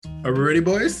Are we ready,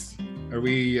 boys? Are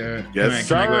we? Yes,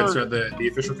 can I go ahead and sir. start the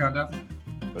official countdown?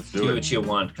 Let's Do do it. what you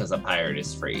want because a pirate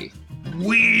is free.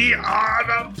 We are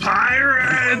the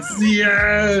pirates.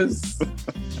 Yes.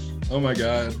 Oh my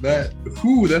god,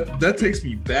 that takes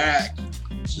me back.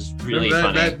 It's just really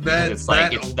Remember funny.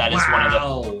 Because that is one of the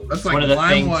wow. That's like one of the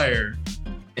things- LimeWire.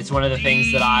 it's one of the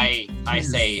things that I Jeez.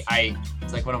 say.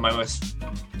 It's like one of my most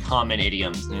common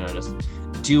idioms. You know, just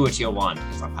do what you want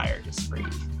because a pirate is free.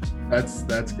 That's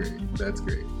great. That's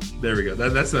great. There we go.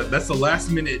 That's the last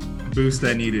minute boost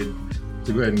I needed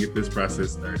to go ahead and get this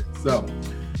process started. So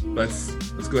let's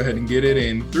go ahead and get it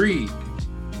in 3,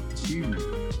 2.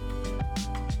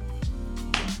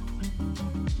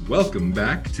 Welcome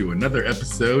back to another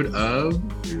episode of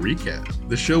Recap,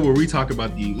 the show where we talk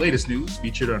about the latest news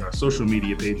featured on our social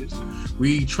media pages.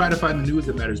 We try to find the news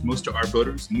that matters most to our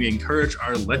voters, and we encourage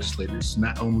our legislators to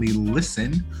not only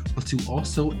listen, but to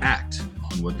also act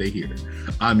on what they hear.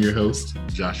 I'm your host,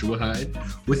 Joshua Hyde.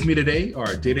 With me today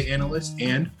are data analyst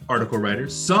and article writer,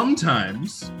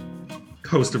 sometimes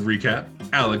host of Recap,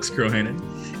 Alex Crohanen,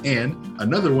 and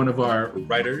another one of our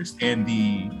writers and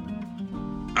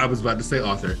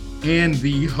author, and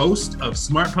the host of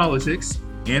Smart Politics,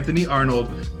 Anthony Arnold.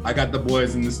 I got the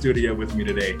boys in the studio with me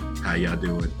today. How y'all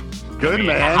doing? Good,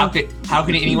 man. How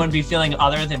could anyone be feeling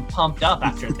other than pumped up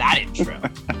after that intro?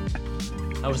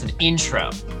 That was an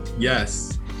intro.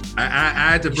 Yes. I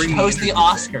had to You bring should host the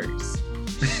Oscars.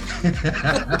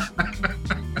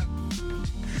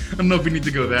 I don't know if we need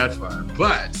to go that far,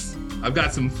 but I've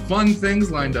got some fun things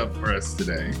lined up for us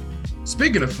today.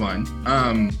 Speaking of fun,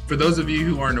 for those of you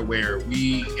who aren't aware,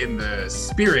 we, in the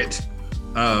spirit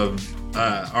of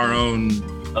our own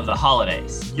Of the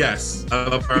holidays. Yes,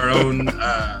 of our own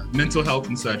mental health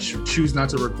and such, choose not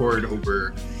to record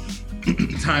over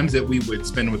times that we would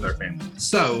spend with our family.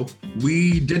 So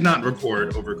we did not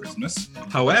record over Christmas.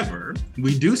 However,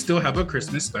 we do still have a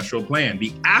Christmas special planned,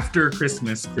 the after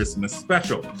Christmas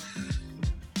special.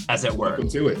 As it were. Welcome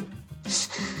to it.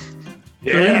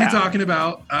 We're going to Yeah. be talking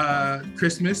about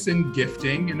Christmas and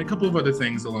gifting and a couple of other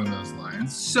things along those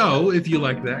lines. So if you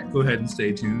like that, go ahead and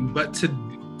stay tuned. But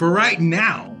for right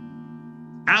now,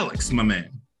 Alex, my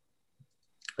man,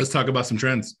 let's talk about some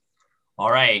trends. All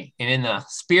right. And in the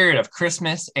spirit of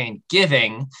Christmas and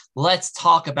giving, let's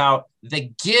talk about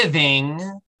the giving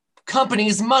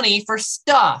companies money for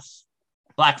stuff.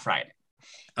 Black Friday.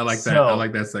 I like that. So- I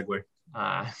like that segue.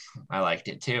 I liked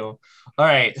it too. All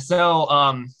right. So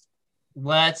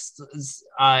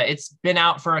it's been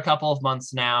out for a couple of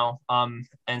months now.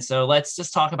 And so let's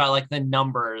just talk about like the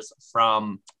numbers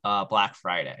from Black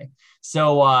Friday.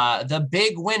 So the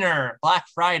big winner, Black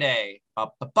Friday,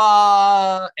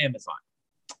 Amazon.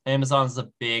 Amazon's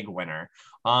the big winner.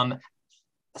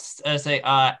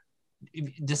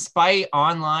 Despite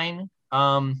online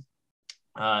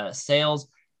sales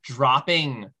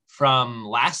dropping from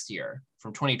last year,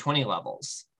 from 2020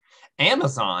 levels,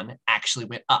 Amazon actually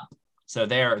went up. So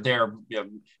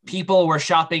people were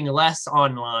shopping less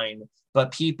online,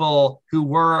 but people who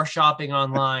were shopping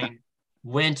online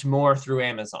went more through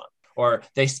Amazon, or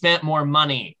they spent more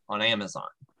money on Amazon.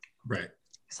 Right.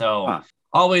 So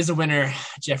always a winner,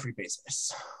 Jeffrey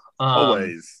Bezos.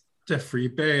 Always. Jeffrey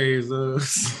Bezos.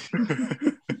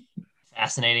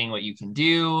 Fascinating what you can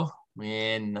do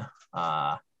when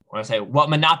what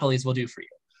monopolies will do for you.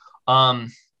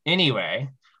 Anyway,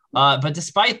 but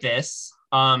despite this,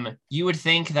 you would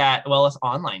think that, well, if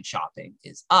online shopping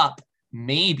is up,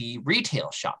 maybe retail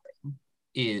shopping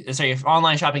if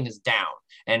online shopping is down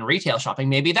and retail shopping,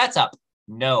 maybe that's up.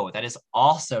 No, that is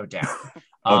also down.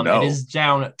 Oh, no. It is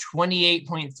down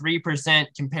 28.3%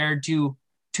 compared to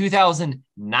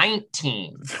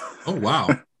 2019. Oh, wow.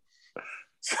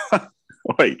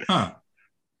 Wait. Huh.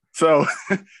 So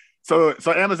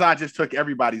Amazon just took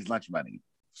everybody's lunch money.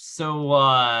 So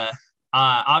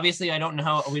obviously we don't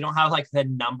have like the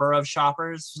number of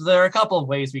shoppers. So there are a couple of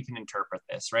ways we can interpret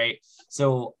this, right?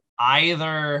 So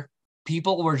either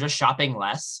people were just shopping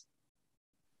less,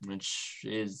 which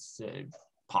is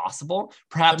possible.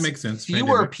 Perhaps That makes sense.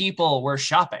 fewer people were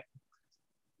shopping.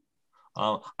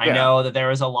 I Yeah. know that there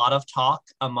was a lot of talk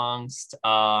amongst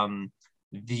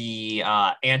the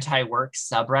anti-work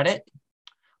subreddit,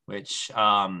 which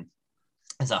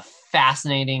is a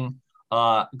fascinating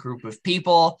group of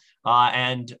people,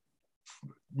 and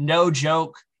no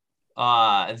joke,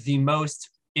 the most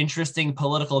interesting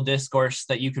political discourse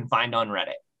that you can find on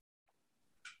Reddit.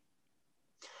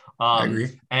 I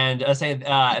agree. And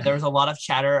there was a lot of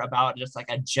chatter about just like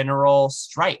a general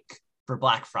strike for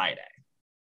Black Friday.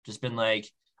 Just been like,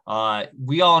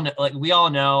 we all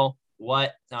know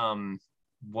what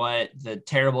what the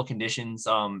terrible conditions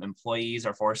employees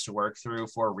are forced to work through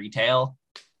for retail.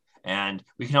 And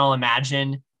we can all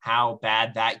imagine how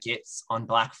bad that gets on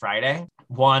Black Friday.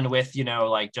 One with,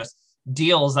 like just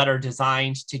deals that are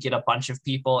designed to get a bunch of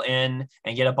people in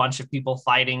and get a bunch of people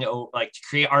fighting, like to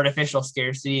create artificial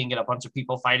scarcity and get a bunch of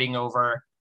people fighting over,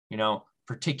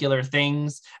 particular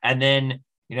things. And then,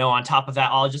 on top of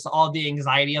that, all the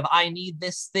anxiety of, I need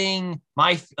this thing.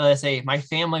 My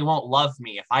family won't love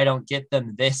me if I don't get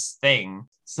them this thing.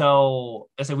 So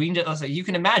you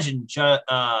can imagine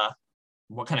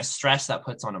what kind of stress that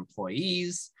puts on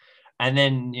employees. And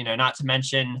then, not to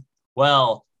mention,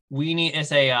 well, we need to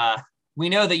say, we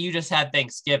know that you just had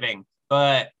Thanksgiving,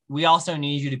 but we also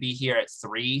need you to be here at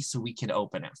 3 so we can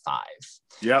open at 5.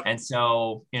 Yep. And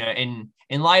so, in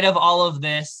light of all of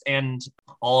this and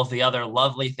all of the other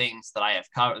lovely things that I have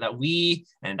covered, that we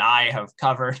and I have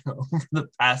covered over the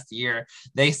past year,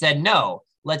 they said, no,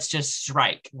 let's just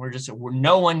strike.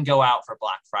 No one go out for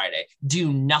Black Friday.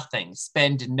 Do nothing.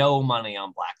 Spend no money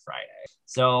on Black Friday.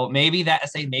 So maybe that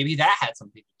had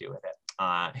something to do with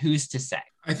it. Who's to say?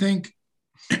 I think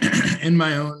in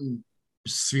my own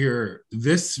sphere,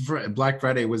 this Black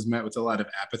Friday was met with a lot of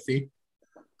apathy.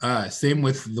 Same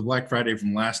with the Black Friday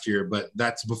from last year, but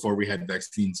that's before we had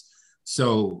vaccines.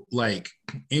 So like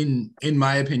in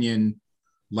my opinion,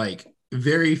 like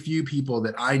very few people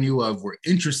that I knew of were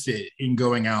interested in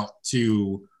going out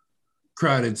to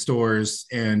crowded stores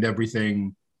and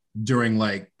everything during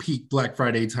like peak Black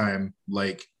Friday time,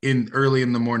 like early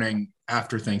in the morning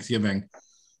after Thanksgiving.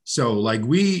 So like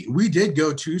we did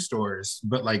go to stores,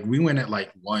 but like we went at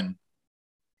like 1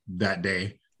 that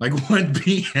day, like 1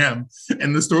 p.m.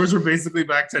 and the stores were basically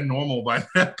back to normal by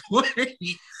that point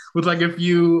with like a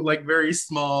few like very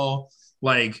small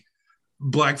like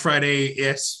Black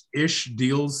Friday-ish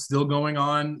deals still going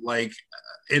on, like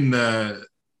in the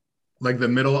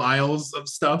middle aisles of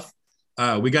stuff.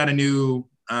 We got a new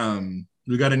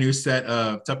set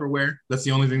of Tupperware. That's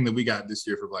the only thing that we got this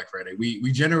year for Black Friday.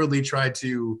 We generally try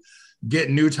to get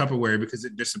new Tupperware because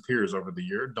it disappears over the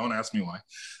year. Don't ask me why.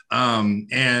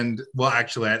 And well,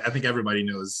 actually, I think everybody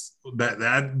knows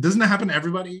that doesn't happen to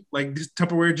everybody. Like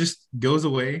Tupperware just goes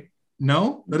away.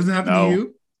 No, that doesn't happen to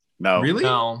you. No, really?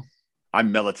 No.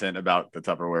 I'm militant about the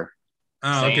Tupperware.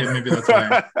 Oh, okay, maybe that's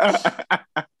why.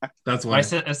 That's why.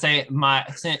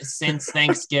 Since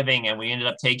Thanksgiving, and we ended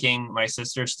up taking my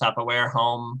sister's Tupperware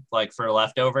home, like for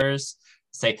leftovers.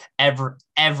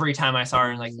 Every time I saw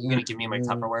her, like, "You gonna give me my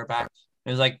Tupperware back?" It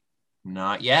was like,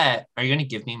 "Not yet. Are you gonna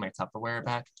give me my Tupperware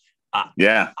back?"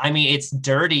 Yeah. I mean, it's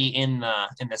dirty in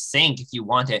the sink. If you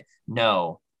want it,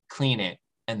 no, clean it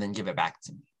and then give it back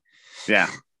to me. Yeah,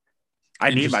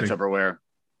 I need my Tupperware.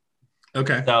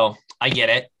 Okay, so I get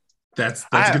it. That's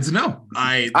good to know.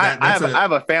 I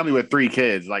have a family with 3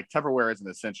 kids. Like Tupperware is an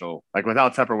essential. Like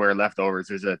without Tupperware leftovers,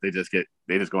 they just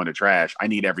go into trash. I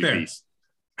need every piece.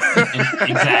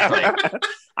 Exactly.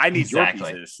 I need your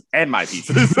pieces and my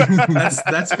pieces.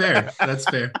 That's fair. That's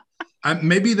fair.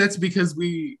 Maybe that's because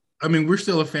we're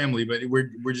still a family, but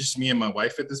we're just me and my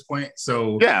wife at this point.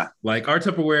 So yeah, like our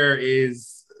Tupperware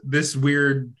is this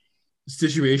weird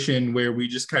situation where we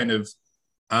just kind of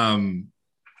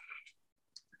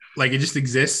like it just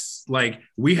exists. Like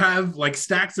we have like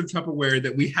stacks of Tupperware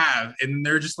that we have, and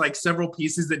there are just like several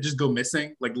pieces that just go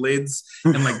missing, like lids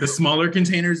and like the smaller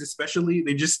containers, especially,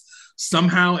 they just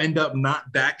somehow end up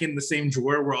not back in the same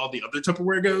drawer where all the other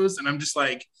Tupperware goes. And I'm just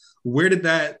like, where could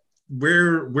that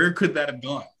have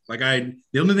gone? Like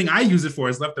the only thing I use it for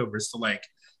is leftovers. So like,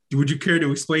 would you care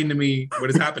to explain to me what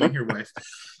is happening here, wife?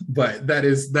 But that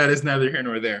is neither here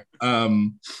nor there.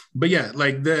 But yeah,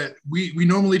 like we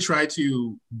normally try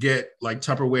to get like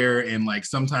Tupperware, and like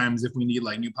sometimes if we need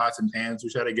like new pots and pans, we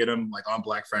try to get them like on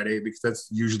Black Friday because that's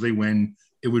usually when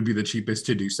it would be the cheapest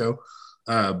to do so.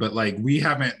 But like we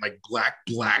haven't like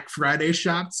Black Friday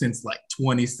shopped since like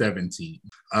 2017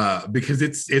 because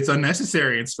it's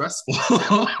unnecessary and stressful.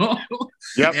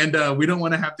 Yep. And we don't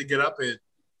want to have to get up at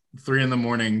 3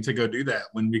 a.m. to go do that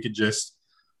when we could just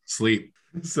sleep.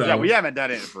 So yeah, we haven't done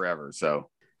it in forever. So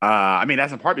I mean,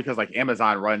 that's in part because like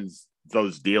Amazon runs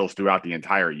those deals throughout the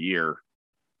entire year.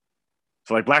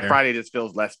 So like Black Friday just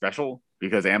feels less special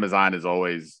because Amazon is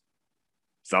always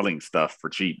selling stuff for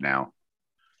cheap now.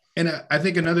 And I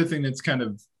think another thing that's kind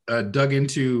of dug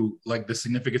into like the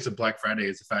significance of Black Friday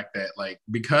is the fact that like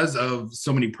because of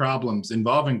so many problems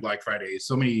involving Black Friday,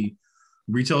 so many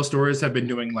retail stores have been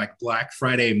doing like Black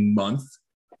Friday month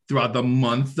throughout the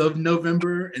month of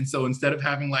November. And so instead of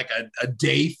having like a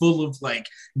day full of like,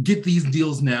 get these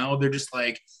deals now, they're just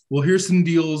like, well, here's some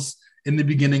deals in the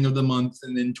beginning of the month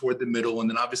and then toward the middle. And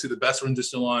then obviously the best ones are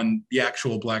still on the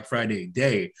actual Black Friday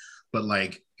day. But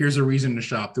like, here's a reason to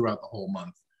shop throughout the whole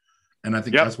month. And I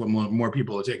think that's what more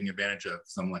people are taking advantage of.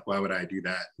 So I'm like, why would I do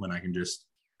that when I can just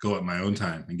go at my own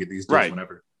time and get these deals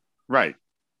whenever? Right.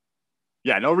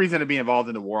 Yeah, no reason to be involved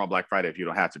in the war on Black Friday if you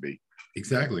don't have to be.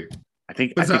 Exactly. I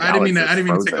think I didn't mean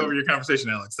to take over your conversation,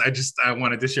 Alex. I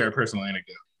wanted to share a personal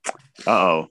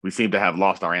anecdote. We seem to have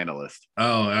lost our analyst.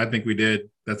 Oh, I think we did.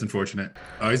 That's unfortunate.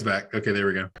 Oh, he's back. Okay, there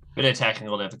we go. Bit of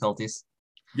technical difficulties.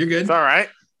 You're good. It's all right.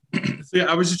 So yeah,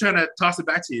 I was just trying to toss it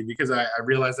back to you because I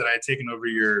realized that I had taken over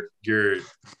your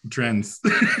trends.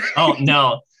 Oh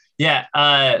no, yeah.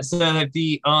 So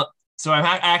I'm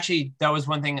actually, that was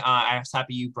one thing I was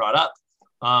happy you brought up.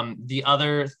 The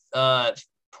other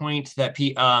point that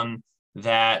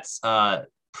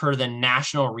per the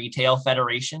National Retail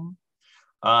Federation,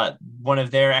 one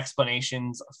of their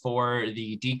explanations for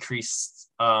the decreased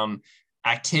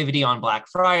activity on Black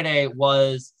Friday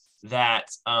was that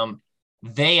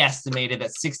they estimated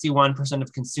that 61%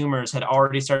 of consumers had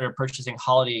already started purchasing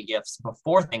holiday gifts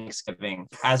before Thanksgiving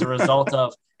as a result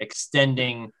of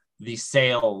extending the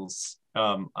sales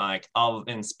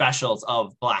in specials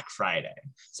of Black Friday.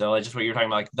 So just what you're talking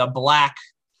about, like the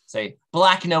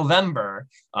Black November.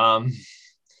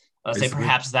 Let's say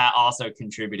perhaps that also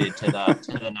contributed to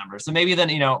the numbers. So maybe then,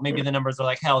 maybe the numbers are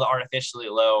like held artificially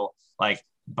low, like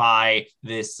by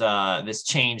this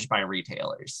change by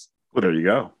retailers. Well, there you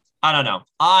go. I don't know.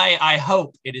 I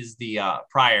hope it is the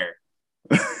prior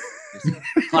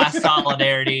class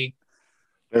solidarity,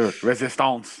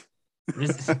 resistance,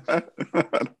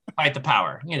 fight the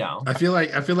power. I feel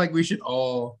like we should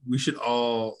all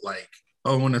like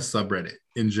own a subreddit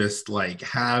and just like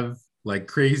have like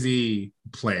crazy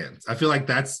plans. I feel like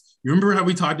you remember how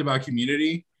we talked about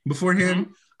community beforehand?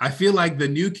 Mm-hmm. I feel like the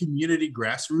new community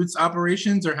grassroots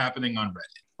operations are happening on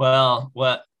Reddit. Well,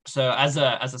 so as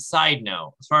a side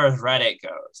note, as far as Reddit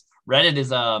goes, Reddit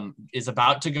is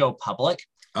about to go public.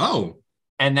 Oh.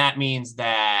 And that means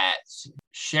that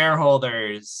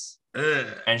shareholders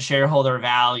and shareholder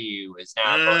value is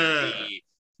now going to be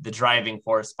the driving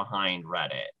force behind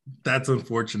Reddit. That's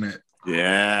unfortunate.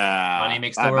 Yeah. Money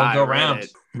makes the world go round.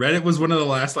 Reddit was one of the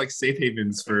last like safe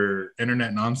havens for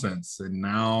internet nonsense. And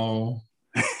now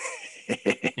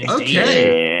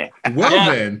okay.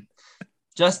 Well then.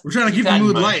 We're trying to keep the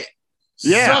mood light.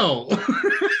 Yeah. So,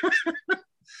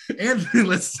 Anthony,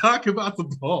 let's talk about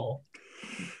the poll.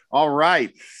 All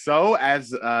right. So,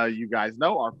 as you guys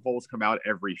know, our polls come out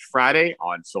every Friday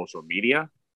on social media.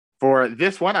 For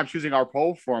this one, I'm choosing our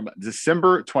poll from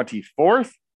December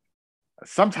 24th.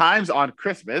 Sometimes on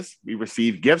Christmas, we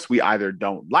receive gifts we either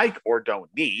don't like or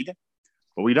don't need,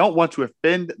 but we don't want to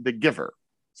offend the giver.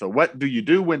 So, what do you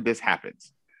do when this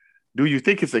happens? Do you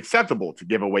think it's acceptable to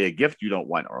give away a gift you don't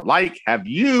want or like? Have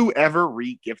you ever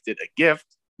re-gifted a gift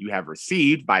you have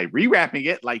received by rewrapping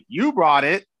it like you brought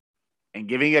it and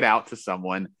giving it out to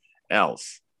someone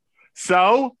else?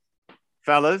 So,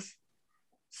 fellas,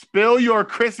 spill your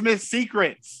Christmas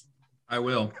secrets. I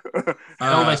will.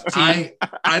 I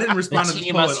didn't respond to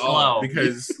this poll at all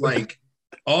because like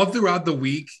all throughout the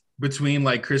week between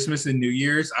like Christmas and New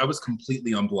Year's, I was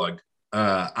completely unplugged.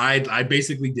 I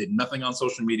basically did nothing on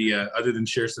social media other than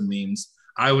share some memes.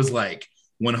 I was like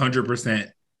 100%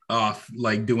 off,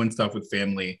 like doing stuff with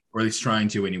family, or at least trying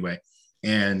to anyway,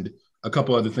 and a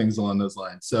couple other things along those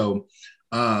lines. So,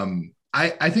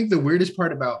 I think the weirdest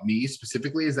part about me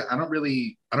specifically is that I don't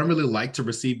really like to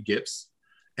receive gifts,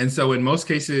 and so in most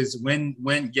cases, when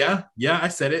I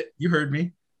said it, you heard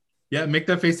me, make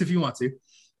that face if you want to.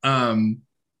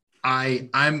 I'm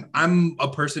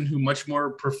a person who much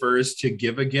more prefers to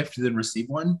give a gift than receive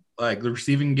one. Like the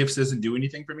receiving gifts doesn't do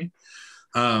anything for me.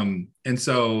 And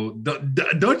so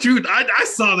don't you, I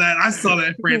saw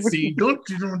that, Francine. Don't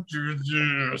you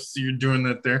see you're doing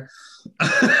that there.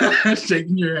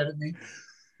 Shaking your head at me,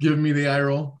 giving me the eye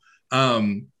roll.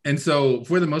 And so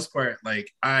for the most part,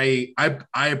 like I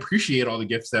appreciate all the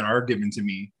gifts that are given to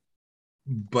me,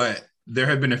 but there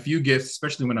have been a few gifts,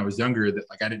 especially when I was younger, that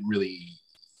like I didn't really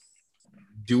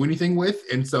do anything with.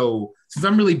 And so since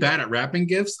I'm really bad at wrapping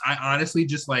gifts, I honestly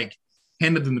just like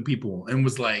handed them to people and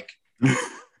was like,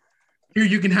 here,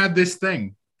 you can have this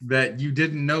thing that you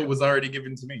didn't know was already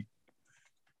given to me.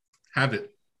 Have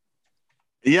it.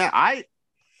 Yeah, I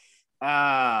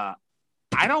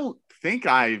don't think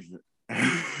I've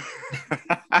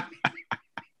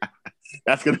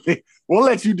that's gonna be, we'll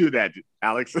let you do that,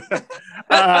 Alex.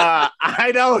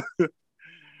 I don't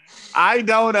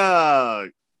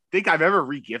think I've ever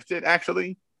regifted,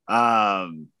 actually. Yeah,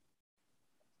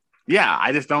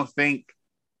 I just don't think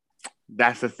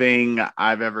that's the thing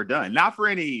I've ever done. Not for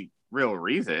any real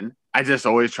reason. I just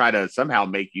always try to somehow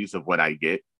make use of what I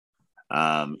get.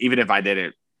 Even if I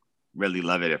didn't really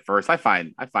love it at first, I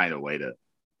find a way to,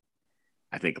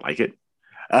 I think, like it.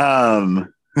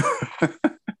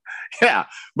 Yeah,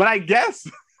 but I guess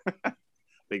I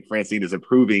think Francine is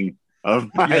approving of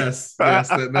my. Yes, there's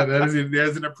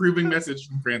an approving message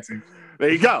from Francine. There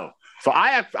you go. So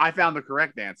I found the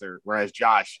correct answer, whereas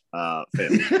Josh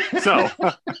failed. So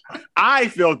I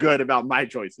feel good about my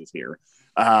choices here.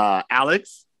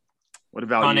 Alex, what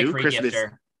about Chronic you? regifter.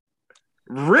 Christmas.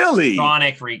 Really?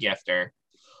 Chronic regifter.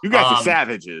 You guys are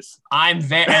savages. I'm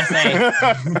very.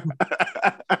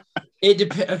 It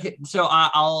depends. Okay, so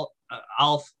I'll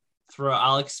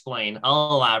explain.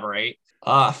 I'll elaborate.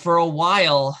 For a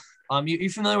while, you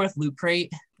familiar with Loot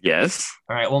Crate? Yes.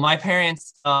 All right. Well, my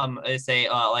parents say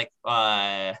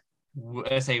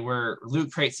we're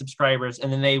Loot Crate subscribers,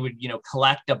 and then they would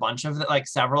collect a bunch of like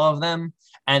several of them,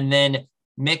 and then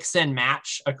mix and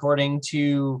match according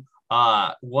to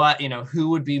what who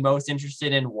would be most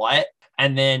interested in what.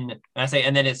 And then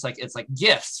it's like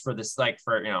gifts for this, like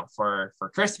for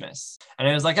Christmas. And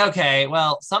it was like, okay,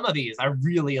 well, some of these I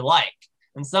really like,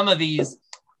 and some of these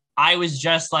I was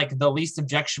just like the least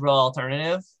objectionable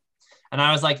alternative. And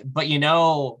I was like, but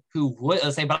who would,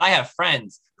 but I have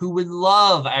friends who would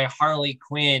love a Harley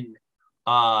Quinn,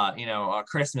 a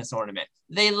Christmas ornament.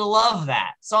 They love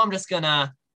that. So I'm just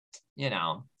gonna, here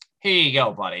you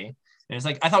go, buddy. And it's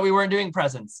like, I thought we weren't doing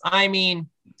presents. I mean,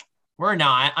 we're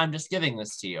not. I'm just giving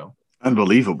this to you.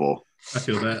 Unbelievable. I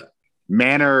feel that.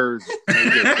 Manners make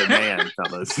it the man,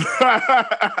 fellas.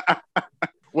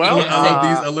 Well,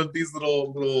 I love these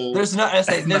little. There's no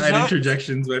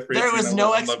interjections. There was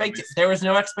no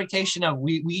expectation of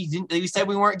we didn't. We said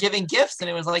we weren't giving gifts, and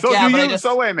it was like, so yeah.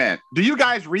 So wait a minute. Do you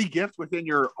guys re-gift within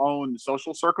your own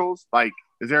social circles? Like,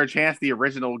 is there a chance the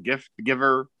original gift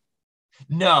giver?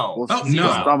 No. We'll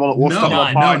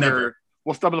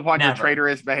stumble upon your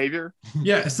traitorous behavior.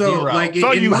 Yeah. So like,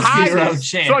 you hide it.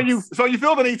 So you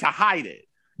feel the need to hide it.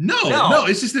 No.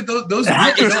 It's just that those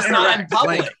it's just not in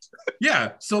public. Like,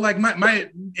 yeah. So like my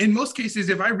in most cases,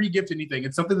 if I re-gift anything,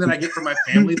 it's something that I get from my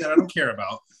family that I don't care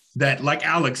about. That, like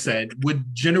Alex said, would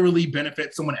generally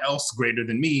benefit someone else greater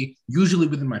than me, usually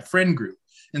within my friend group.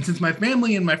 And since my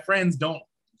family and my friends don't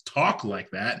talk like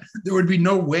that, there would be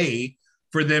no way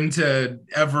for them to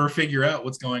ever figure out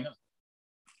what's going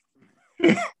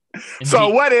on. So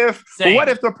what if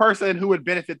the person who would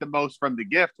benefit the most from the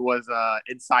gift was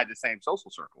inside the same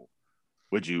social circle?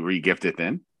 Would you re-gift it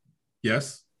then?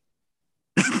 Yes.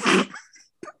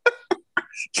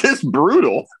 Just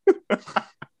brutal.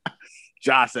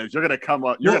 Josh says you're gonna come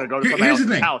up. You're gonna go to somebody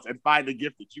else's house and find the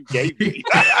gift that you gave me.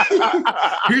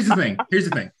 Here's the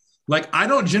thing. Like, I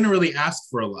don't generally ask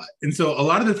for a lot, and so a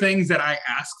lot of the things that I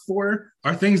ask for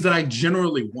are things that I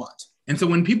generally want. And so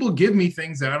when people give me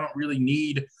things that I don't really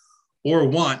need or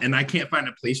want, and I can't find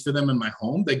a place for them in my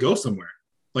home, they go somewhere.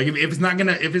 Like if it's not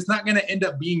gonna end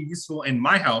up being useful in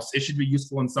my house, it should be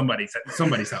useful in somebody's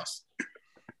house.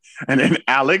 And then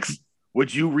Alex,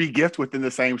 would you re-gift within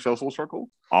the same social circle?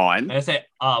 I say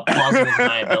plausible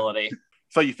deniability.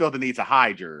 So you feel the need to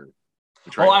hide your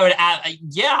betrayal. I would add,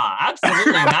 yeah,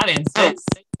 absolutely. In that instance,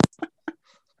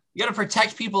 you got to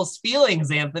protect people's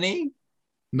feelings, Anthony.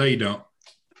 No, you don't.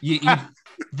 You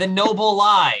the noble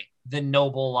lie.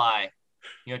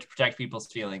 You have to protect people's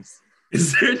feelings.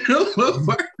 Is there no love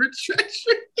for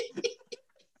treachery?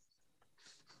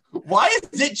 Why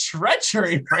is it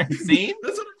treachery, Francine?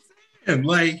 That's what I'm saying.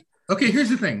 Like, okay, here's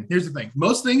the thing.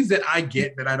 Most things that I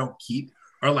get that I don't keep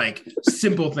are like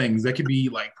simple things that could be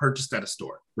like purchased at a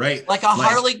store, right? Like a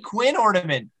Harley Quinn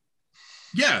ornament.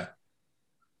 Yeah.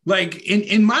 Like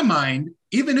in my mind,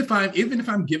 even if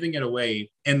I'm giving it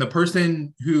away and the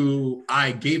person who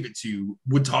I gave it to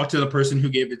would talk to the person who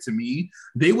gave it to me,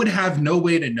 they would have no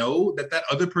way to know that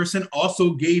other person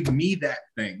also gave me that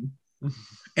thing.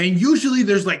 And usually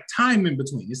there's like time in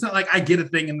between. It's not like I get a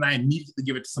thing and I immediately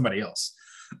give it to somebody else.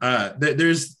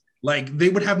 There's like, they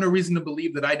would have no reason to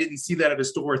believe that I didn't see that at a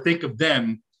store, think of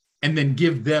them, and then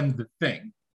give them the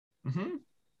thing. Mm-hmm.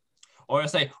 Or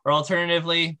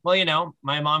alternatively, well,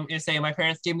 my mom is saying my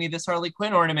parents gave me this Harley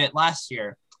Quinn ornament last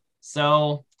year.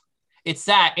 So it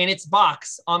sat in its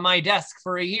box on my desk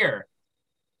for a year.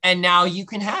 And now you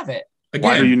can have it. Again,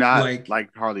 why do you not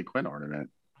like Harley Quinn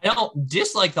ornament? I don't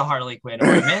dislike the Harley Quinn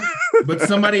ornament. But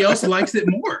somebody else likes it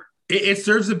more. It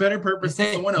serves a better purpose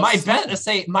than someone else.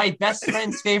 My best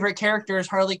friend's favorite character is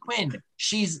Harley Quinn.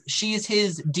 She's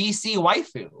his DC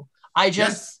waifu.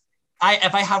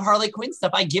 If I have Harley Quinn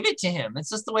stuff, I give it to him. It's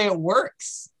just the way it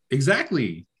works.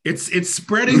 Exactly. It's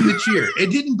spreading the cheer.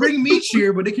 It didn't bring me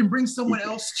cheer, but it can bring someone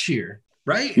else cheer,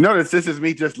 right? You notice this is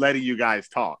me just letting you guys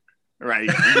talk, right?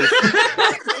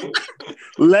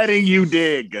 Letting you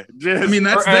dig. I mean,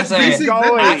 that's basic.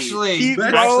 Going. Actually,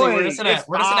 we're just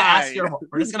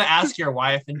gonna ask your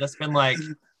wife and just been like,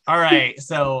 all right,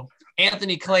 so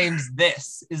Anthony claims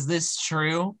this. Is this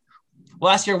true?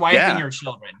 We'll ask your wife and your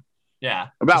children. Yeah.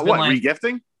 About what? Like,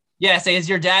 regifting? Yeah. Say, has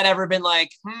your dad ever been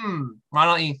like, why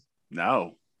don't you?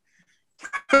 No.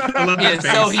 Yeah,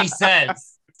 so he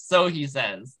says. So he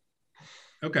says.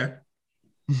 Okay.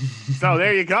 So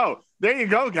there you go. There you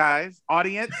go, guys.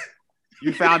 Audience,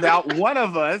 you found out one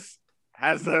of us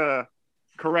has the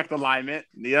correct alignment.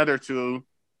 The other two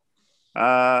do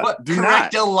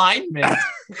correct not. Alignment.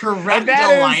 Correct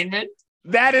alignment.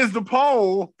 That is the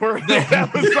poll for this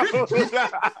episode.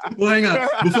 Well, hang on.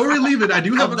 Before we leave it, I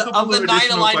do have a couple of the 9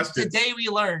 additional alignments. questions. Today we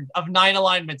learned of 9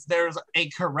 alignments, there's a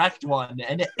correct one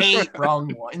and 8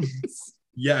 wrong ones.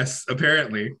 Yes,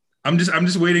 apparently. I'm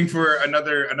just waiting for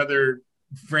another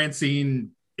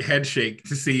Francine head shake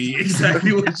to see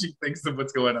exactly what she thinks of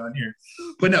what's going on here.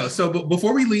 But no, so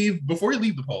before we leave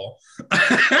the poll,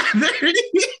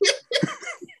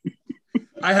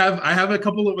 I have a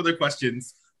couple of other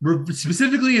questions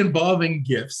specifically involving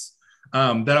gifts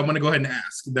that I want to go ahead and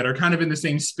ask that are kind of in the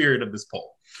same spirit of this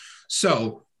poll.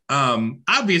 So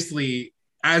obviously,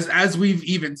 as we've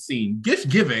even seen, gift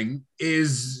giving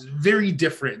is very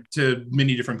different to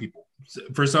many different people.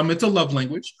 For some, it's a love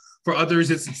language. For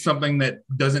others, it's something that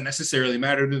doesn't necessarily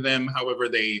matter to them. However,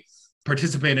 they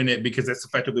participate in it because that's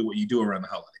effectively what you do around the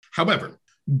holiday. However,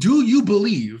 do you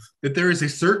believe that there is a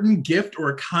certain gift or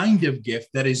a kind of gift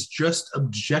that is just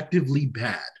objectively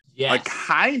bad? Yes. A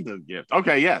kind of gift.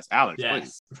 Okay, yes, Alex,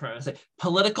 yes. Please.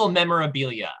 Political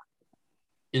memorabilia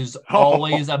is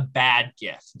always a bad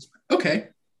gift. Okay.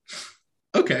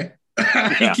 Yeah.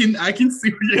 I can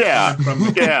see where you're coming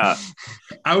from. Yeah.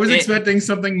 I was expecting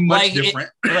something much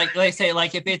different.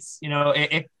 Like if it's,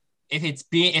 if it's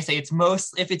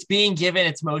being given,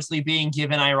 it's mostly being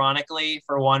given ironically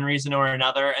for one reason or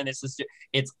another, and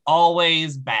it's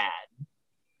always bad.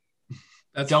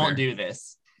 Don't do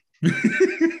this.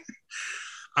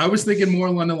 I was thinking more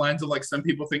along the lines of like some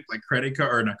people think like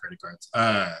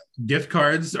gift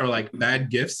cards are like bad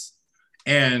gifts.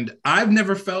 And I've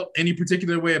never felt any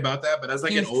particular way about that. But as I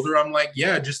get older, I'm like,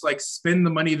 yeah, just like spend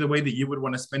the money the way that you would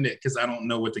want to spend it because I don't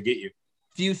know what to get you.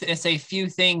 Few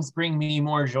things bring me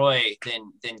more joy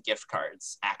than gift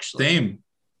cards, actually. Same.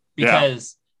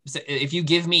 Because if you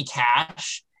give me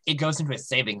cash, it goes into a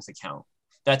savings account.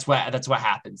 That's what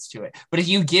happens to it. But if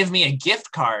you give me a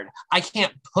gift card, I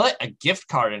can't put a gift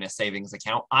card in a savings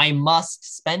account. I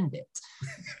must spend it.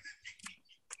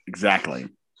 Exactly.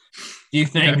 Few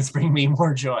things bring me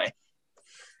more joy.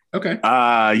 Okay.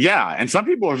 Yeah, and some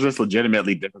people are just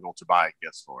legitimately difficult to buy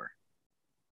gifts for.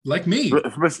 Like me.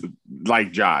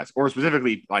 Like Josh, or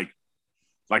specifically like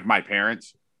my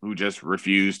parents who just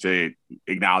refuse to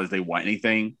acknowledge they want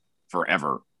anything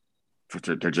forever.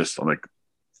 They're just like,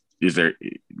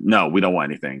 no, we don't want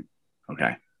anything.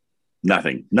 Okay.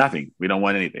 Nothing. We don't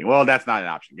want anything. Well, that's not an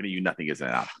option. Getting you nothing isn't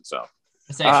an option. So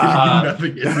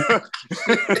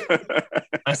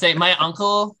I say my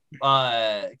uncle,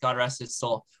 God rest his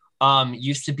soul,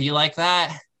 used to be like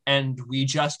that, and we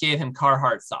just gave him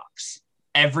Carhartt socks.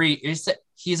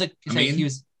 He's a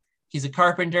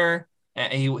carpenter.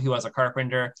 He was a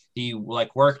carpenter. He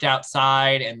like worked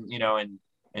outside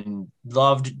and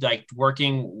loved like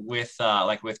working with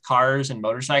cars and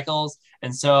motorcycles,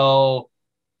 and so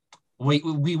we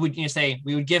would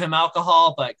we would give him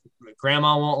alcohol, but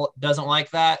grandma doesn't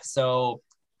like that, so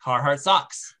Carhartt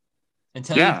socks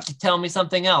until you tell me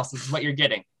something else. This is what you're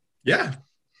getting. Yeah,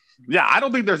 I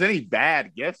don't think there's any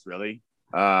bad gifts really.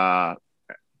 I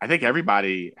think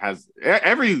everybody has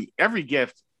every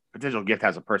potential gift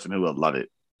has a person who will love it.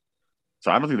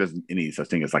 So I don't think there's any such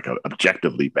thing as like an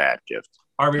objectively bad gift.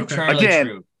 Arbitrarily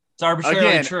true. It's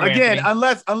arbitrarily true. Again,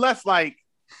 unless like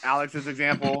Alex's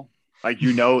example, like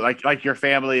like your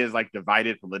family is like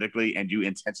divided politically, and you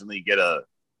intentionally get a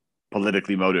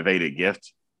politically motivated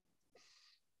gift.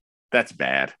 That's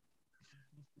bad.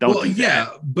 Don't do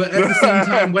that. But at the same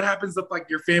time, what happens if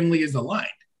like your family is aligned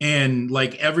and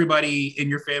like everybody in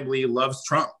your family loves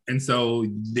Trump, and so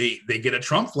they get a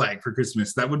Trump flag for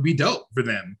Christmas? That would be dope for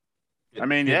them. I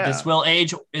mean, yeah. This will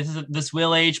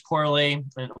age poorly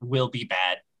and will be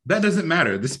bad. That doesn't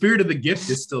matter. The spirit of the gift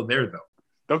is still there, though.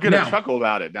 Don't get a chuckle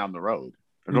about it down the road.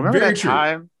 Remember that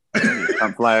time?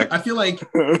 Trump flag. I feel like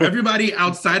everybody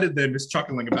outside of them is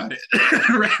chuckling about it.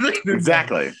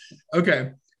 Exactly.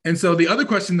 Okay. And so the other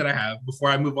question that I have before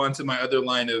I move on to my other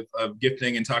line of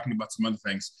gifting and talking about some other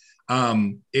things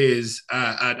is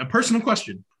a personal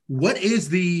question. What is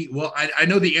I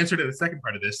know the answer to the second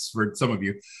part of this for some of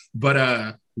you,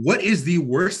 but what is the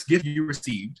worst gift you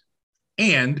received,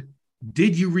 and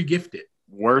did you regift it?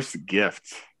 Worst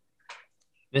gift.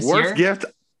 Worst gift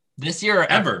this year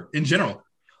or ever in general.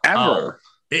 Ever. Oh.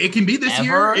 It can be this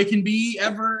year. It can be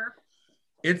ever.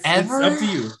 It's up to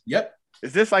you. Yep.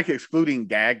 Is this like excluding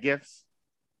gag gifts?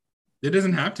 It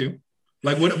doesn't have to.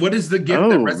 Like, what is the gift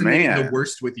that resonated the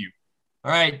worst with you?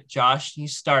 All right, Josh, you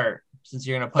start since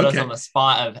you're going to put us on the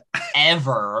spot of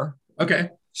ever. Okay.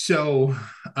 So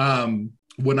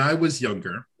when I was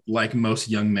younger, like most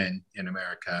young men in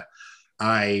America,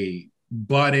 I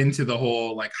bought into the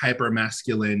whole like hyper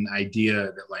masculine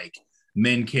idea that like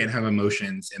men can't have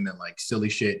emotions and that like silly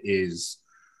shit is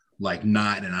like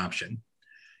not an option.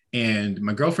 And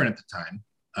my girlfriend at the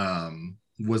time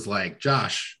was like,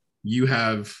 Josh, you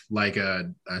have like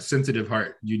a sensitive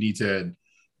heart. You need to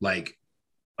like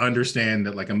understand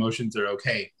that like emotions are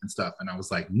okay and stuff. And I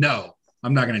was like, no,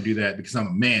 I'm not going to do that because I'm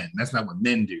a man. That's not what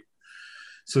men do.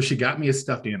 So she got me a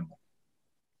stuffed animal.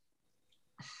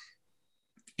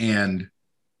 And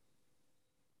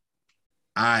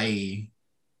I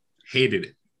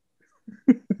hated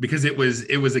it because it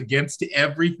was against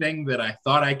everything that I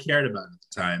thought I cared about at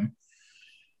the time,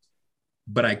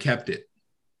 but I kept it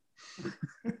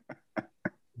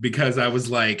because I was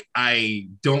like, I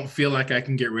don't feel like I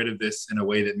can get rid of this in a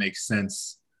way that makes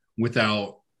sense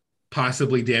without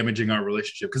possibly damaging our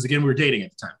relationship. Because again, we were dating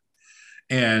at the time.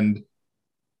 And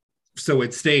so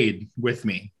it stayed with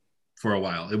me for a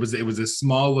while. It was a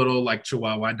small little like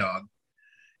Chihuahua dog.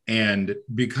 And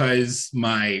because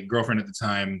my girlfriend at the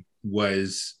time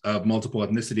was of multiple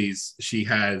ethnicities, she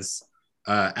has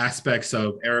aspects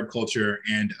of Arab culture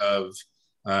and of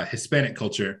Hispanic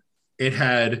culture. It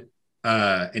had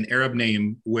an Arab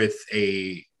name with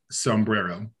a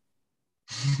sombrero.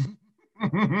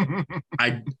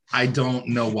 I don't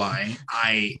know why.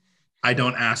 I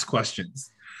don't ask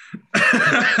questions.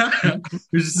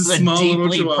 There's just a small little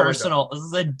Chihuahua personal. This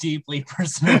is a deeply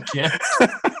personal gift.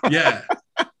 Yeah.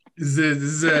 This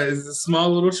is a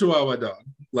small little Chihuahua dog,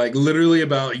 like literally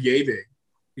about yay big.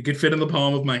 It could fit in the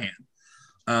palm of my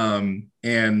hand.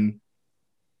 And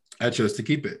I chose to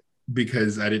keep it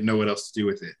because I didn't know what else to do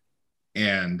with it.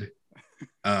 And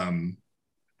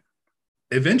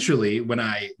eventually, when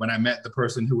I met the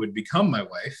person who would become my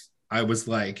wife, I was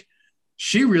like,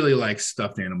 she really likes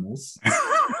stuffed animals.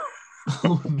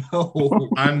 Oh no!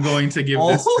 I'm going to give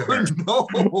this to her.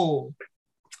 No!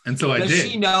 And so I did. Does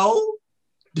she know?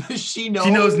 Does she know? She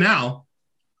knows now.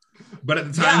 But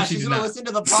at the time, she she's did gonna not. listen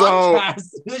to the podcast.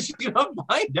 She's gonna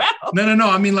find out. No.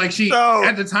 I mean, like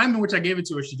at the time in which I gave it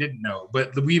to her, she didn't know.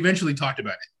 But we eventually talked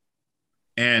about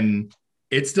it, and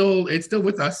it's still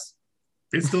with us.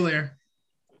 It's still there.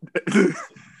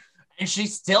 And she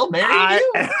still married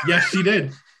you? Yes, she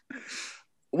did.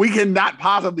 We cannot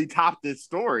possibly top this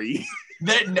story.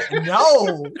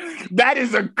 No. That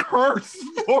is a cursed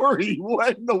story.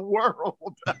 What in the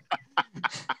world? I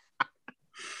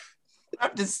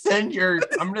have to send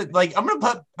I'm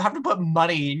gonna have to put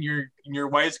money in your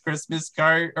wife's Christmas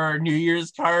card or New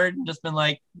Year's card and just been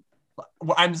like,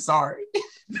 I'm sorry.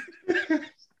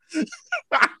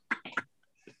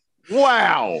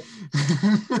 Wow.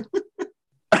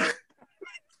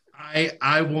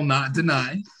 I will not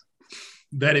deny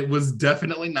that it was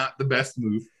definitely not the best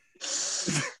move.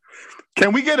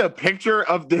 Can we get a picture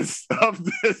of this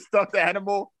stuffed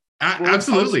animal?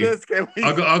 Absolutely. I'll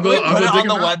go put it on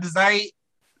the out. website.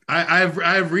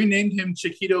 I've renamed him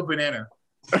Chiquito Banana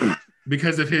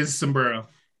because of his sombrero.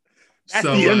 That's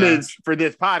the image for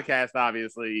this podcast,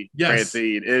 obviously. Yes,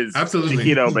 Francine is absolutely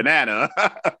Chiquito Banana.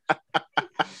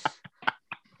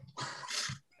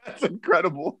 That's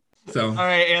incredible. So, all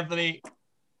right, Anthony.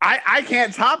 I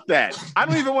can't top that. I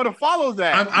don't even want to follow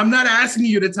that. I'm not asking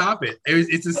you to top it.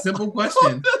 It's a simple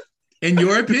question. In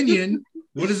your opinion,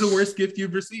 what is the worst gift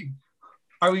you've received?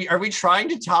 Are we trying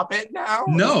to top it now?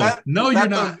 No, you're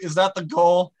not. Is that the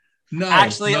goal? No,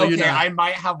 actually, no, okay. I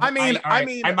might have. I might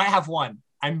have one.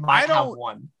 I might have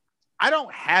one. I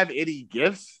don't have any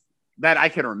gifts that I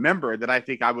can remember that I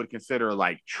think I would consider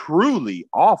like truly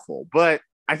awful. But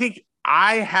I think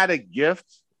I had a gift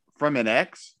from an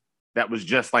ex that was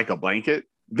just like a blanket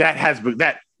that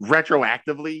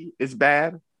retroactively is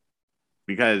bad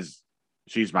because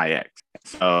she's my ex.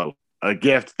 So a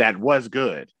gift that was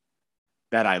good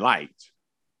that I liked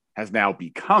has now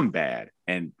become bad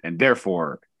and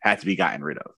therefore had to be gotten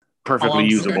rid of. Perfectly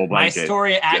usable blanket. My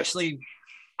story actually,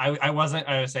 I wasn't.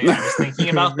 I was saying I was thinking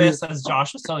about this as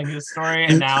Josh was telling me the story,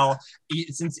 and now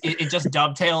since it just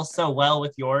dovetails so well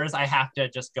with yours, I have to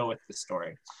just go with the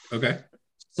story. Okay.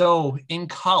 So in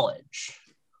college,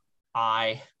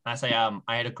 I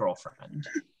had a girlfriend,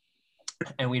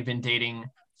 and we'd been dating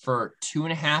for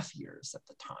 2.5 years at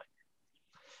the time,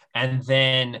 and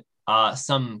then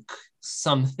some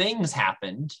things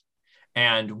happened,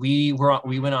 and we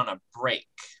went on a break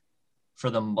for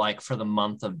the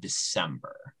month of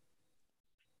December,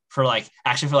 for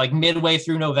midway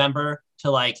through November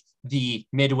to the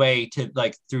midway to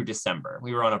through December.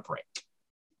 We were on a break.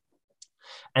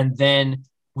 And then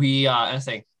we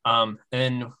finally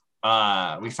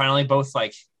both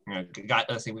got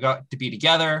to be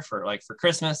together for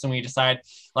Christmas, and we decide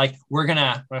we're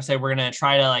gonna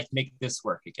try to make this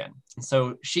work again. And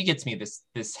so she gets me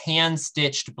this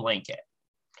hand-stitched blanket,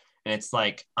 and it's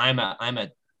I'm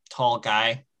a tall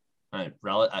guy,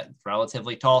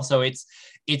 relatively tall, so it's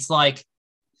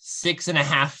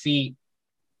 6.5 feet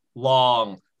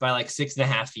long by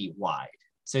 6.5 feet wide.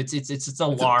 So it's a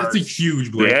large. It's a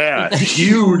huge blanket. Yeah, it's a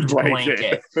huge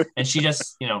blanket. And she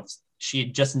just she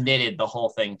just knitted the whole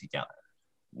thing together.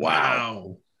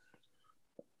 Wow.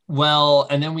 Well,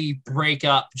 and then we break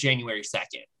up January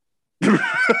 2nd.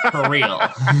 For real.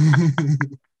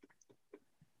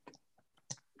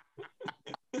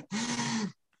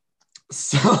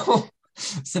 So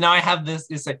now I have this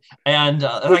and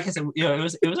like I said,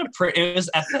 it was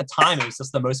at that time, it was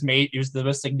just the most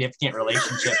significant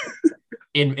relationship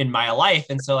in my life.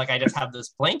 And so I just have this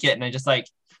blanket, and I just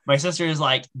my sister is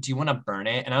do you want to burn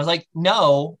it? And I was like,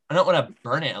 no, I don't want to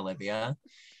burn it, Olivia.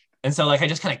 And so I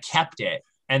just kind of kept it.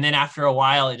 And then after a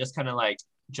while, it just kind of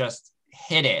just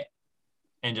hid it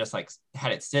and just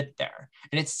had it sit there.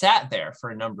 And it sat there for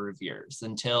a number of years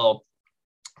until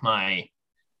my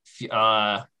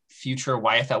future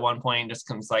wife at one point just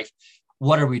comes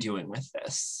what are we doing with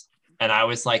this? And I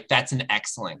was like, that's an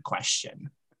excellent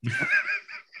question.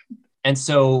 And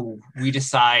so we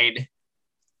decide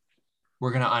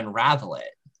we're going to unravel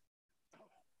it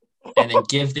and then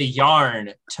give the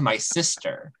yarn to my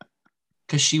sister,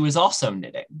 because she was also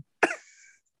knitting.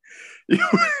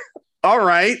 All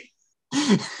right.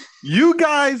 You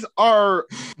guys are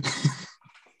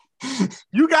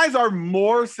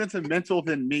more sentimental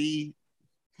than me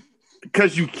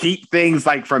because you keep things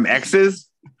from exes,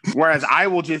 whereas I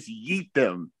will just yeet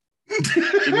them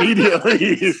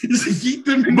immediately. Just yeet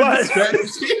them into the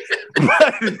strategy.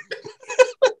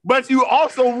 But you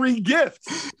also re-gift,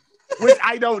 which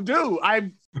I don't do.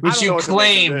 Which you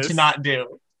claim to not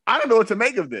do. I don't know what to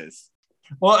make of this.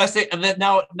 Well, I say that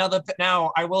now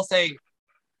I will say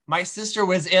my sister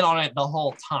was in on it the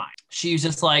whole time. She was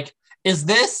just like, is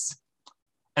this?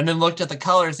 And then looked at the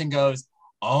colors and goes,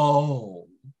 oh,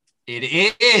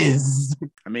 it is.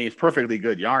 I mean, it's perfectly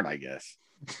good yarn, I guess.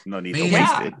 No need to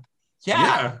waste it.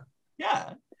 Yeah.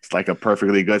 It's a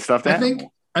perfectly good stuffed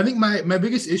animal. I think my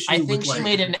biggest issue. I think she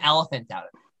made an elephant out of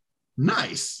it.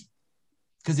 Nice.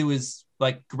 Because it was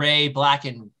gray, black,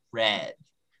 and red,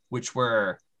 which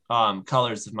were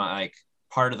colors of my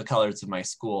part of the colors of my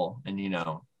school, and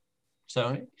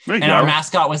so our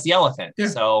mascot was the elephant. Yeah,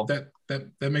 so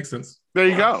that makes sense. There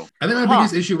you go. I think my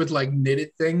biggest issue with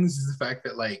knitted things is the fact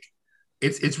that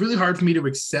it's really hard for me to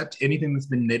accept anything that's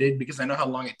been knitted, because I know how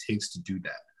long it takes to do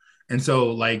that. And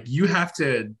so you have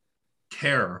to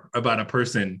care about a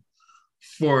person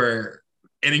for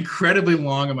an incredibly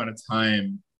long amount of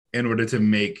time in order to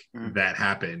make that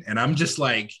happen. And I'm just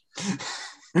I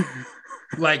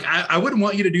wouldn't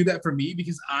want you to do that for me,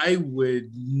 because I would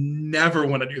never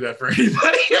want to do that for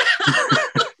anybody.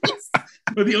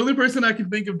 But the only person I can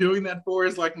think of doing that for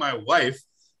is my wife.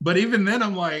 But even then,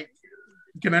 I'm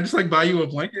can I just buy you a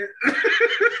blanket?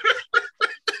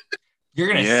 You're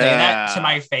going to say that to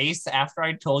my face after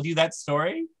I told you that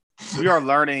story? We are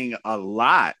learning a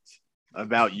lot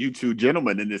about you two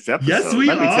gentlemen in this episode. Yes, we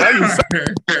are. Let me tell you.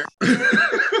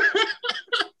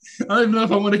 I don't even know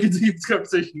if I want to continue this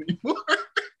conversation anymore.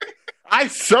 I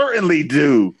certainly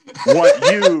do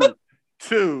want you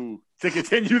two to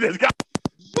continue this.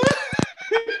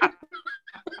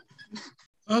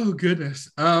 Oh, goodness.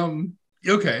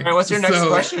 Okay. All right, what's your next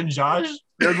question, Josh?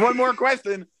 There's one more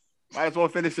question. Might as well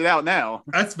finish it out now.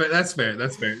 That's fair.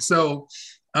 So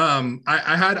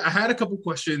I had a couple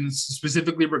questions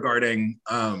specifically regarding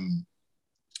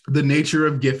the nature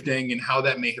of gifting and how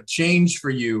that may have changed for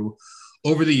you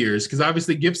over the years, because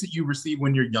obviously gifts that you receive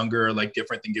when you're younger are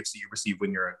different than gifts that you receive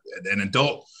when you're an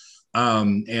adult.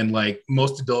 And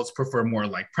most adults prefer more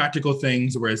practical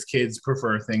things, whereas kids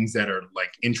prefer things that are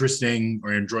interesting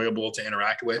or enjoyable to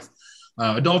interact with.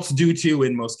 Adults do too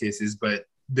in most cases, but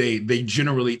they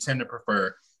generally tend to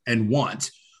prefer and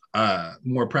want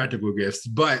more practical gifts.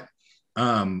 But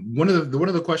one of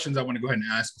the questions I want to go ahead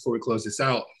and ask before we close this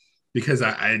out, because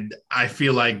I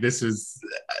feel like this is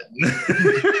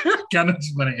kind of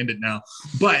just want to end it now.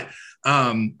 But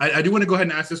I do want to go ahead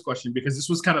and ask this question, because this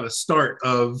was kind of the start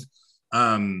of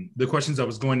the questions I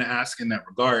was going to ask in that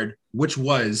regard, which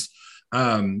was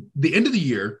the end of the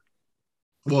year.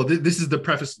 Well, this is the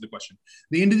preface to the question.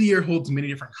 The end of the year holds many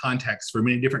different contexts for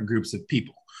many different groups of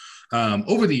people.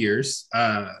 Over the years,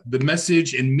 the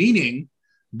message and meaning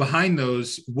behind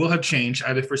those will have changed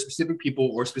either for specific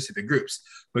people or specific groups,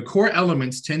 but core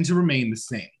elements tend to remain the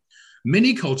same.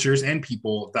 Many cultures and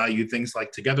people value things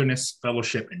like togetherness,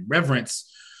 fellowship, and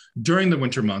reverence during the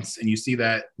winter months, and you see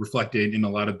that reflected in a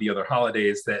lot of the other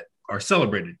holidays that are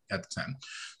celebrated at the time.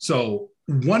 So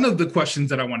one of the questions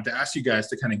that I wanted to ask you guys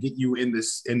to kind of get you in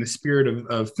the spirit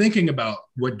of thinking about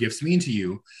what gifts mean to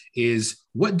you is,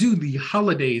 what do the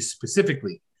holidays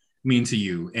specifically mean to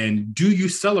you? And do you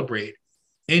celebrate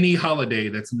any holiday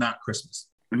that's not Christmas?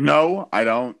 No, I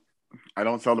don't. I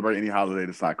don't celebrate any holiday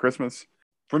that's not Christmas.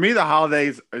 For me, the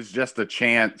holidays is just a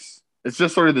chance. It's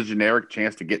just sort of the generic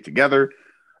chance to get together,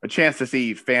 a chance to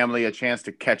see family, a chance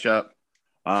to catch up.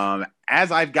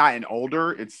 As I've gotten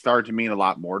older, it's started to mean a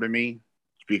lot more to me,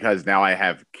 because now I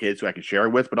have kids who I can share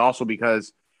it with, but also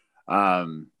because,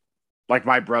 like,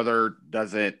 my brother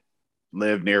doesn't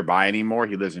live nearby anymore.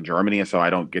 He lives in Germany, and so I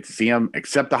don't get to see him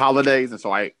except the holidays. And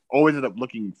so I always end up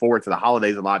looking forward to the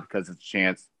holidays a lot, because it's a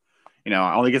chance,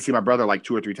 I only get to see my brother like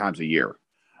 2 or 3 times a year.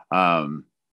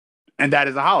 And that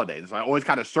is the holidays. So I always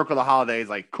kind of circle the holidays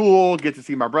like, cool, get to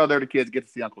see my brother. The kids get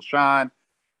to see Uncle Sean.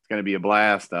 It's going to be a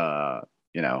blast. So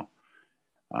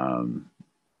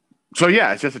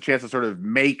yeah, it's just a chance to sort of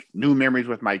make new memories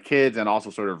with my kids and also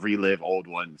sort of relive old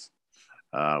ones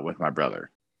with my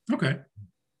brother. Okay.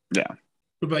 Yeah.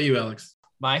 What about you, Alex?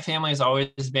 My family has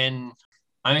always been,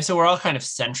 so we're all kind of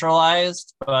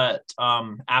centralized, but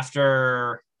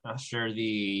after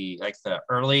the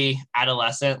early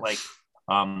adolescent,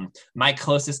 my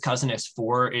closest cousin is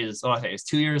 2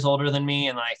 years older than me,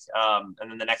 and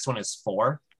then the next one is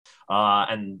 4.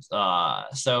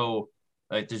 So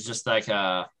there's just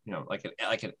a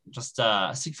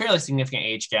fairly significant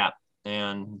age gap.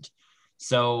 And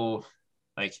so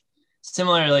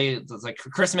similarly, it's like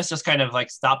Christmas just kind of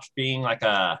stopped being like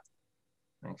a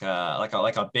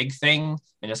big thing,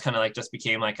 and just kind of just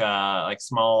became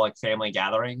small family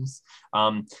gatherings.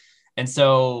 And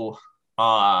so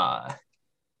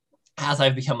as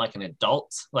I've become an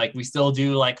adult, we still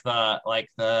do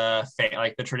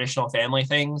the traditional family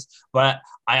things, but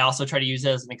I also try to use it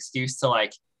as an excuse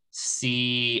to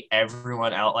see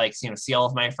everyone out, see all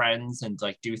of my friends and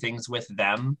do things with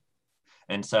them.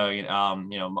 And so,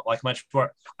 much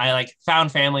more, I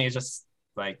found family is just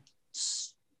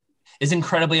is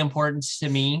incredibly important to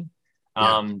me.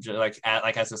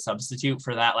 As a substitute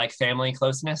for that, family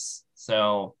closeness.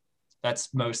 So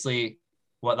that's mostly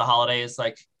what the holidays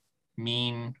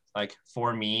mean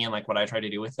for me, and what I try to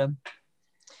do with them,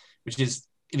 which is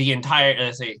the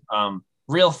entire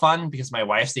real fun, because my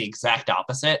wife's the exact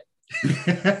opposite.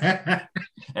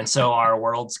 And so our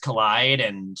worlds collide,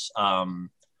 and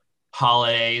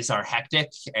holidays are hectic,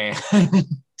 and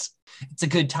it's a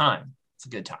good time.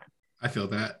 I feel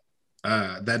that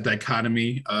that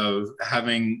dichotomy of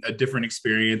having a different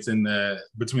experience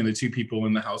between the two people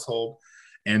in the household,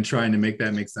 and trying to make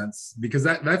that make sense, because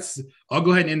that's I'll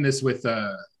go ahead and end this with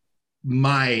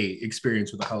my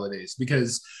experience with the holidays,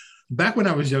 because back when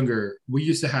I was younger, we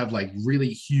used to have really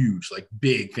huge,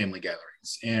 big family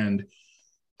gatherings, and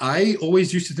I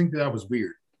always used to think that was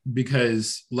weird,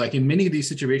 because in many of these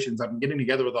situations, I'm getting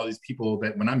together with all these people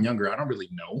that when I'm younger, I don't really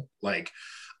know.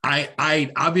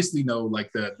 I obviously know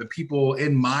the people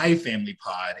in my family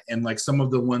pod, and some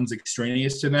of the ones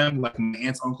extraneous to them, my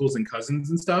aunts, uncles, and cousins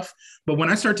and stuff. But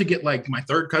when I start to get my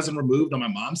third cousin removed on my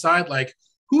mom's side,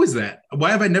 who is that?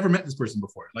 Why have I never met this person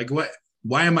before?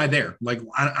 Why am I there?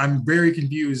 I'm very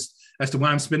confused as to why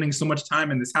I'm spending so much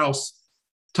time in this house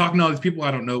talking to all these people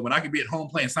I don't know, when I could be at home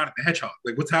playing Sonic the Hedgehog.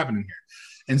 What's happening here?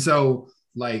 And so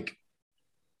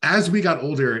as we got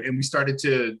older and we started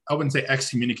to, I wouldn't say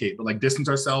excommunicate, but distance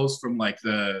ourselves from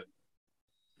the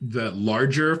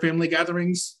larger family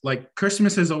gatherings,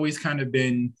 Christmas has always kind of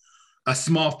been a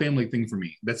small family thing for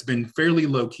me that's been fairly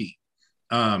low key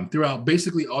throughout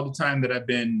basically all the time that I've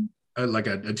been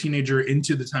a teenager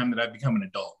into the time that I've become an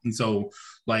adult. And so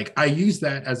I use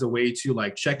that as a way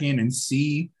to check in and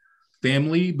see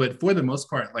family, but for the most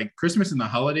part, Christmas and the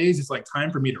holidays, it's time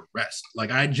for me to rest.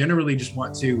 I generally just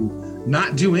want to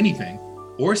not do anything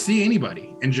or see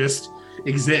anybody and just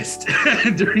exist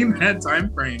during that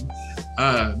time frame.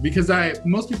 Because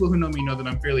most people who know me know that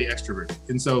I'm fairly extroverted.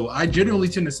 And so I generally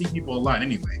tend to see people a lot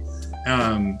anyway.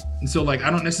 And so like, I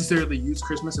don't necessarily use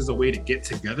Christmas as a way to get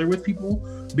together with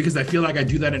people because I feel like I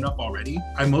do that enough already.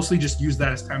 I mostly just use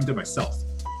that as time to myself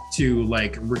to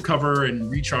like recover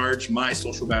and recharge my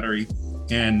social battery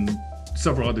and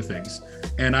several other things.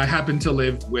 And I happen to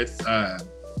live with a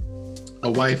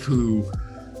wife who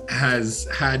has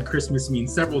had Christmas mean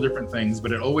several different things,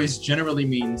 but it always generally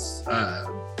means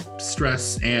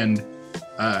stress and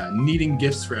needing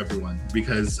gifts for everyone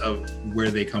because of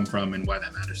where they come from and why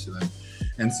that matters to them.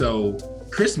 And so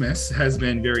Christmas has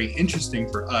been very interesting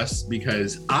for us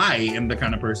because I am the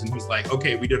kind of person who's like,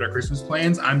 okay, we did our Christmas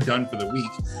plans, I'm done for the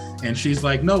week. And she's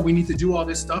like, no, we need to do all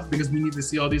this stuff because we need to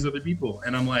see all these other people.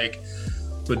 And I'm like,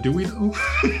 but do we though?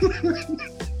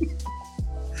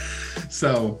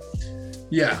 So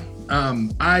yeah,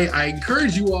 I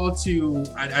encourage you all to,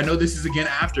 I know this is again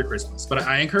after Christmas, but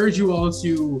I encourage you all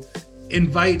to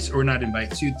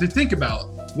to think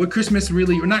about what Christmas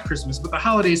really, or not Christmas, but the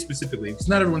holidays specifically, because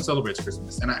not everyone celebrates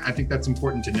Christmas. And I think that's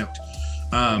important to note.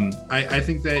 I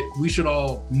think that we should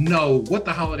all know what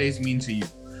the holidays mean to you.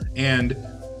 And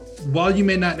while you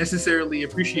may not necessarily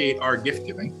appreciate our gift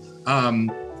giving,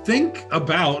 think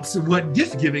about what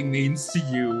gift giving means to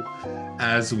you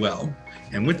as well.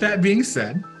 And with that being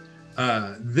said,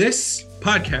 this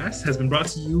podcast has been brought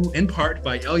to you in part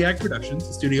by Elyak Productions,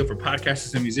 a studio for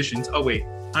podcasters and musicians. Oh, wait,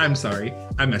 I'm sorry.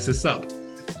 I messed this up.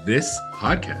 This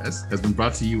podcast has been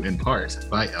brought to you in part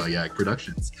by Elyak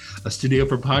Productions, a studio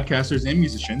for podcasters and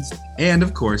musicians, and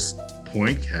of course,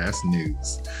 Pointcast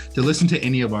News. To listen to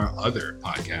any of our other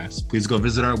podcasts, please go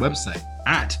visit our website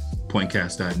at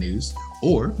pointcast.news,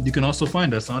 or you can also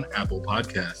find us on Apple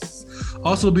Podcasts.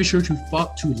 Also, be sure to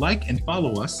like and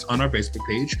follow us on our Facebook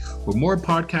page for more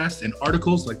podcasts and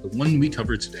articles like the one we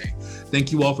covered today.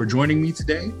 Thank you all for joining me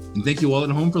today, and thank you all at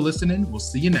home for listening. We'll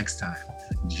see you next time.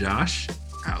 Josh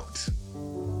out.